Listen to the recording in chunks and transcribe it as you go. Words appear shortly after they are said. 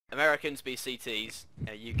Americans be CTs,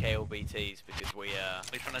 UK will be Ts because we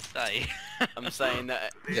We're trying to stay. I'm saying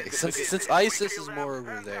that. Yeah, since ISIS is more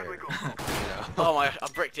over there. You know. Oh my! I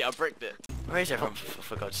bricked it! I bricked it! Where is everyone?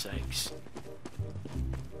 For God's sakes!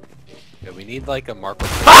 Yeah, we need like a marker.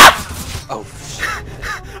 Ah! Oh shit.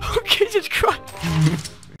 Oh Jesus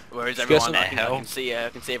Christ! Where is everyone? I can see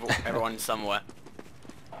everyone somewhere.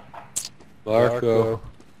 Marco.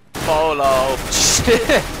 Polo.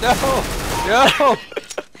 Shit! No! No!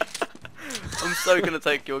 I'm so gonna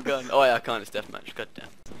take your gun. Oh yeah, I can't. It's deathmatch. God damn.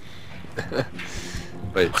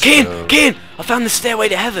 Wait. Keen! I found the stairway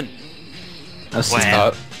to heaven.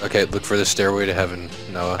 Where? Okay, look for the stairway to heaven,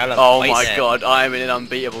 Noah. Callum, Oh my God! I am in an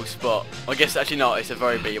unbeatable spot. I guess actually not. It's a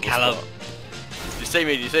very beatable Callum. spot. Do you see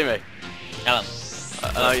me? Do you see me? Callum.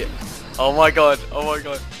 Oh my God! Oh my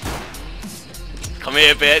God! Come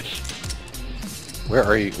here, bitch! Where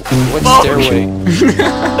are you? What stairway?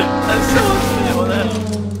 That's so unfair. What the hell?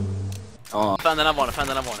 Oh. I found another one. A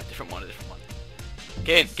different one.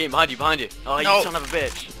 Keen, behind you. Oh, you son of a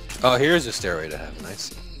bitch! Oh, here's a stairway to heaven. I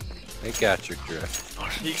see. I got your drift.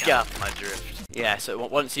 You got my drift. Yeah. So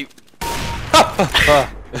once you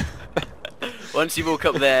once you walk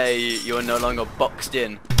up there, you are no longer boxed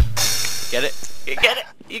in. Get it? You get it?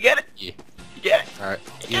 Yeah. You get it? All right.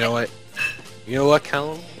 You know what? You know what,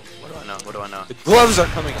 Callum? What do I know? The gloves are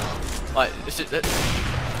coming off. Right, let's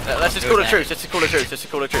just call a truce. Let's just call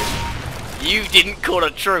a truce. You didn't call a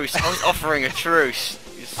truce. I was offering a truce.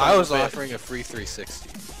 I was offering a free 360,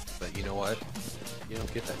 but you know what? You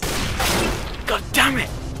don't get that. God damn it!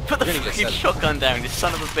 Put the fucking shotgun down, you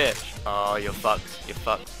son of a bitch. Oh, you're fucked. You're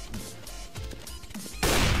fucked.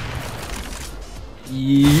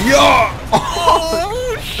 Yeah!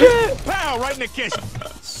 Oh shit! Pow! Right in the kitchen.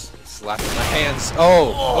 Slapping my hands.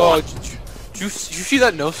 Oh! Did you see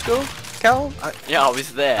that no scope, Callum? Yeah, I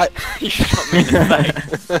was there. You shot me in the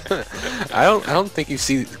face. I don't think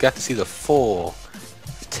you got to see the full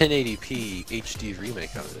 1080p HD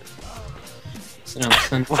remake of it.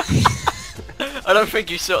 I don't think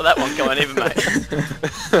you saw that one coming either, mate.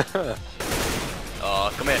 Oh,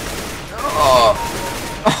 come here.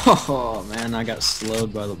 Oh man, I got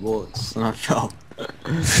slowed by the bullets and I fell.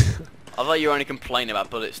 I thought you were only complaining about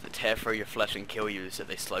bullets that tear through your flesh and kill you, so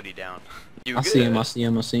they slowed you down. I see him.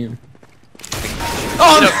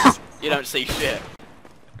 Oh! You don't see shit.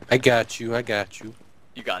 I got you. You got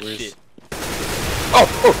shit. Oh!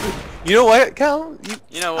 You know what, Cal?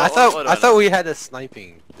 You know what? I thought we had a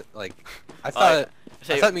sniping. Like, I thought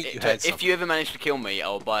you had something. If you ever manage to kill me,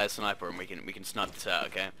 I'll buy a sniper and we can snipe this out,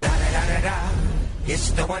 okay?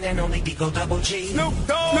 It's the one and only Deagle Double G. Snoop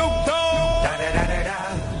Dogg.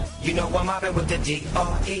 You know I'm mobbing with the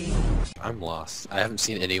D-R-E. I'm lost. I haven't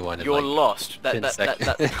seen anyone in You're like lost. 10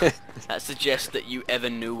 seconds. That suggests that you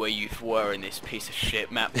ever knew where you were in this piece of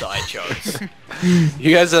shit map that I chose.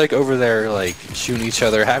 You guys are like over there like shooting each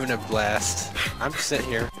other, having a blast. I'm sitting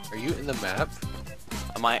here. Are you in the map?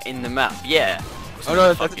 Am I in the map? Yeah. Oh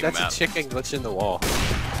no, that's a chicken glitch in the wall.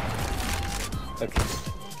 Okay.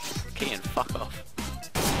 Kian, fuck off.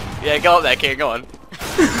 Yeah, go up there, Kian, go on.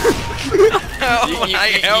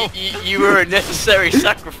 You were a necessary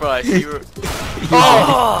sacrifice. You were.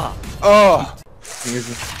 Oh! Oh!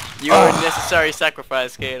 You were a necessary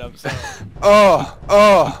sacrifice, Kian. I'm sorry. Oh!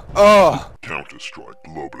 Counter-Strike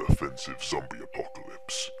Global Offensive Zombie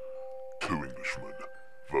Apocalypse. 2 Englishmen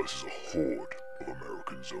versus a horde of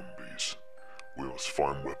American zombies. We must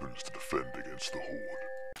find weapons to defend against the horde.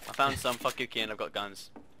 I found some. Fuck you, Kian. I've got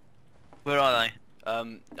guns. Where are they?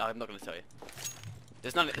 I'm not gonna tell you.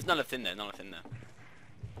 There's none left in there.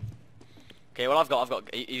 Okay, well I've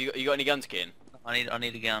got. You got any guns, Kian? I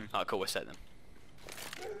need a gun. Oh, cool. We're set then.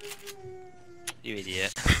 You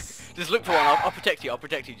idiot. Just look for one. I'll protect you. I'll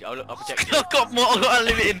protect you. I'll protect you. I've got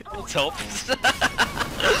unlimited tops.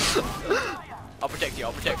 I'll protect you.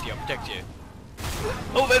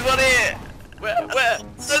 Oh, there's one here. Where?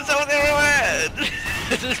 There's someone everywhere.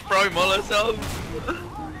 Just throw Molotovs.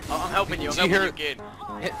 I'm helping you. I'm helping you, Kian.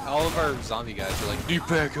 All of our zombie guys are like, "Deep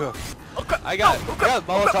back up." Oh, crap. I got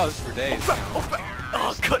Molotovs for days.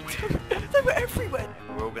 Oh god, they were everywhere.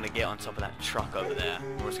 We're all gonna get on top of that truck over there.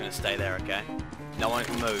 We're just gonna stay there, okay? No one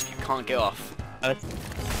can move. You can't get off. If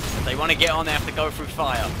they want to get on, they have to go through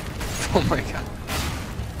fire. Oh my god.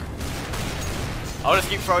 I'll just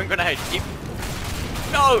keep throwing grenades.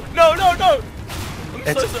 No! I'm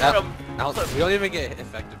so sorry. We don't even get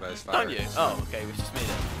affected by this fire. Don't you? Oh, okay. It was just me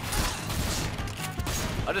then.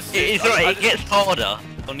 It's alright, it gets harder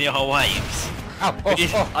on your whole waves. Ow!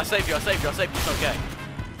 I saved you, it's okay.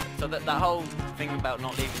 So that whole thing about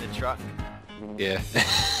not leaving the truck. Yeah.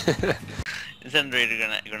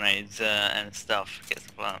 Incendiary grenades and stuff gets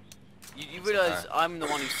the plant. You realise I'm the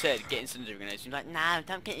one who said get incendiary grenades. You're like, no,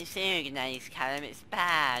 don't get incendiary grenades, Callum. It's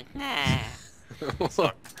bad. Nah.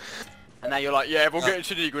 Sorry. And now you're like, yeah, everyone get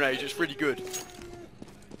incendiary grenades. It's really good.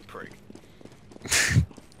 Prick.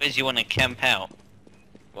 Where's you want to camp out?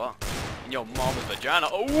 What? In your mama's vagina.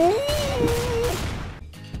 Oh!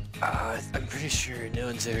 I'm pretty sure no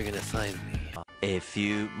one's ever gonna find me. A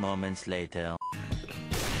few moments later.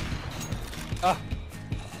 Ah!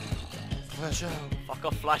 Flash out! Fuck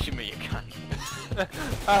off flashing me, you cunt.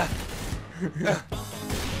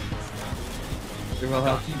 You're well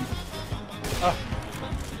help.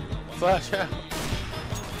 Flash out!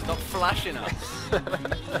 Stop flashing us.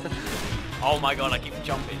 Oh my god, I keep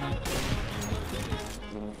jumping.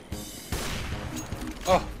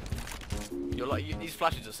 Oh! You're like, these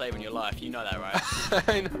flashes are saving your life. You know that, right?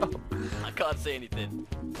 I know. I can't see anything.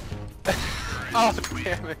 Oh,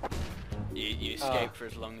 damn it. You escaped for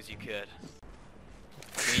as long as you could.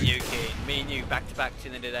 Me and you, kid. Me and you, back to back to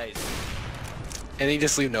the days. And you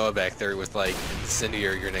just leave Noah back there with like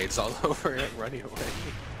incendiary grenades all over it, running away.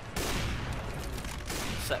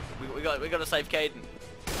 So, we got to save Caden.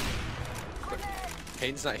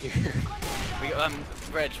 Caden's not here. We got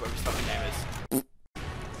Reg, whatever his fucking name is.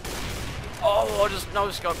 Oh, I just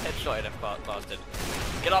got headshotted that bastard.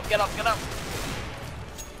 Get up, get up, get up!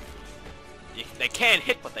 They can't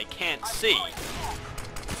hit, but they can't see.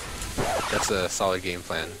 That's a solid game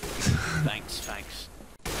plan. Thanks, thanks.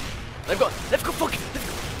 They've got fucking,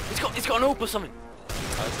 it's got an AWP or something.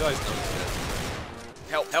 It's always noticed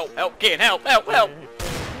Help, help, help, Kian, help, help, help!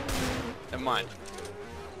 Never mind.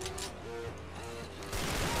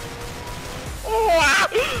 Oh!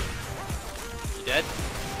 You dead?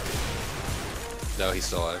 No, he's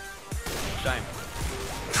still alive. Shame.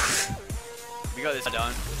 We got this. I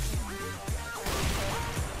don't.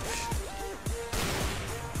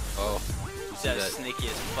 Oh, you see That's that? sneaky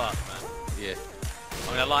as fuck, man. Yeah.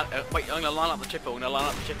 I'm gonna line. Wait, I'm gonna line up the chipper. I'm gonna line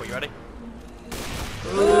up the chipper. You ready?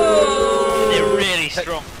 They're really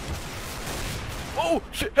strong. Oh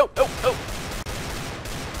shit! Help! Help! Help!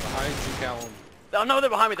 Behind you, Callum. Oh no, they're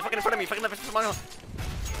behind me. They're fucking in front of me. Fucking left of my arm.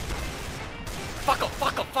 Fuck off!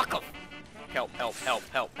 Fuck off! Fuck off! Help! Help! Help!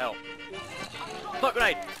 Help! Help! Smoke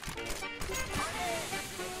grenade!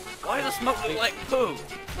 Why does the smoke look like poo?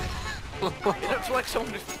 It looks like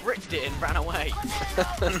someone just bricked it and ran away.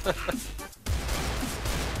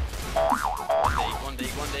 One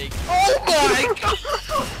dig, one dig. Oh my god!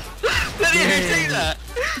 Did you see that?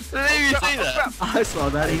 Did you see that? I saw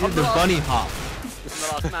that. He did the bunny hop. I'm the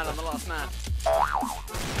last man. I'm the last man. Oh,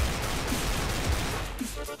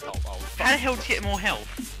 How the hell did you get more health?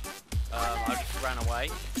 I just ran away.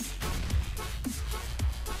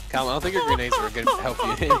 Callum, I don't think your grenades were going to help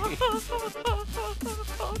you.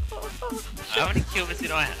 How many kills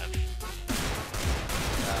did I have?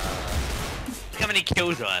 Look how many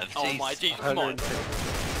kills I have. Oh Jeez. my jeez, come on.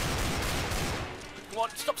 Come on,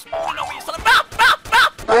 stop spawning on me, you son of a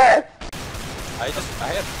I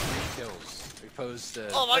had 3 kills. Opposed to...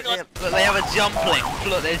 Oh my god. Look, they have a jump link.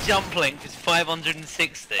 Look, their jump link is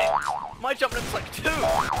 560. My jump link's like 2.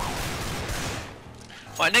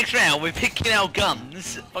 Right, next round we're picking our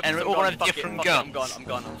guns and we're all have different guns. I'm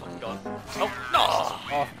gone, I'm fucking gone. Oh, no!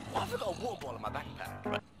 Oh, I forgot a water bottle in my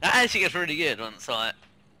backpack. That actually gets really good once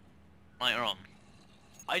later on.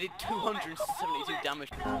 I did 272 damage.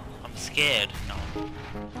 I'm scared. No.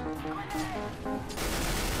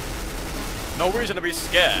 No reason to be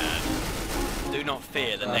scared. Do not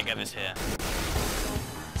fear, the negative is here.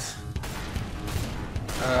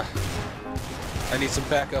 I need some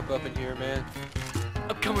backup up in here, man.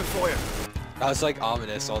 I'm coming for you. I was like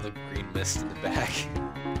ominous, all the green mist in the back.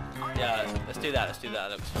 Yeah, let's do that,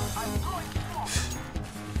 that looks fun.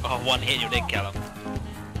 Oh, one hit, you're dead, Callum.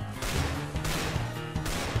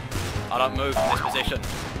 I don't move from this position.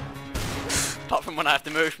 Apart from when I have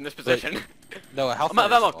to move from this position. No, how I'm far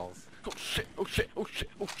out of ammo. is all? Oh shit, oh shit, oh shit,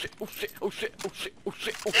 oh shit, oh shit, oh shit, oh shit, oh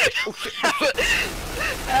shit, oh shit, oh shit, oh shit.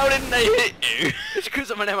 How didn't they hit you? It's because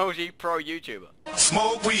I'm an MLG pro YouTuber.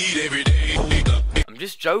 Smoke weed every day. I'm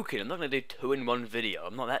just joking, I'm not going to do 2-in-1 video,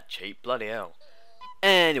 I'm not that cheap, bloody hell.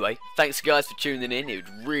 Anyway, thanks guys for tuning in, it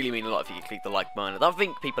would really mean a lot if you could click the like button. I don't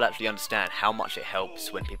think people actually understand how much it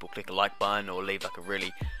helps when people click a like button or leave like a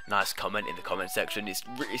really nice comment in the comment section.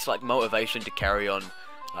 It's like motivation to carry on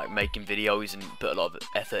like making videos and put a lot of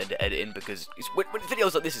effort into editing, because when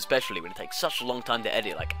videos like this, especially when it takes such a long time to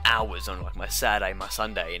edit, like hours on like my Saturday, my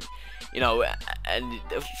Sunday, and you know, and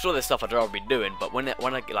sure there's stuff I'd rather be doing, but when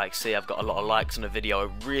I like see I've got a lot of likes on a video,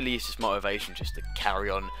 it really is just motivation just to carry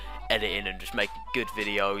on editing and just making good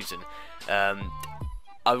videos. And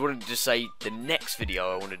I wanted to just say the next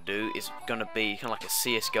video I want to do is gonna be kind of like a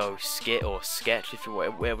CS:GO skit or sketch, if you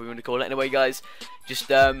whatever we want to call it. Anyway, guys, just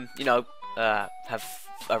you know, have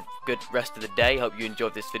a good rest of the day. Hope you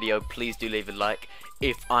enjoyed this video. Please do leave a like.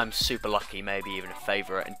 If I'm super lucky, maybe even a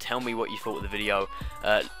favourite, and tell me what you thought of the video.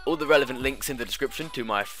 All the relevant links in the description to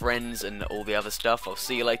my friends and all the other stuff. I'll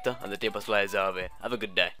see you later, and the theteapotslaya's out of here. Have a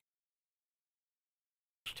good day.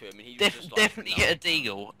 To him, and he was just like, Definitely no. get a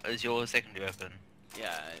deagle as your secondary weapon.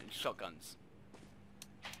 Yeah, and shotguns.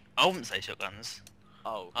 I wouldn't say shotguns.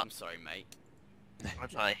 Oh, I'm sorry, mate.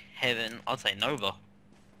 I'd say heaven. I'd say Nova.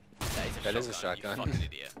 That is a shotgun. You fucking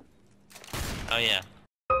idiot. Oh yeah.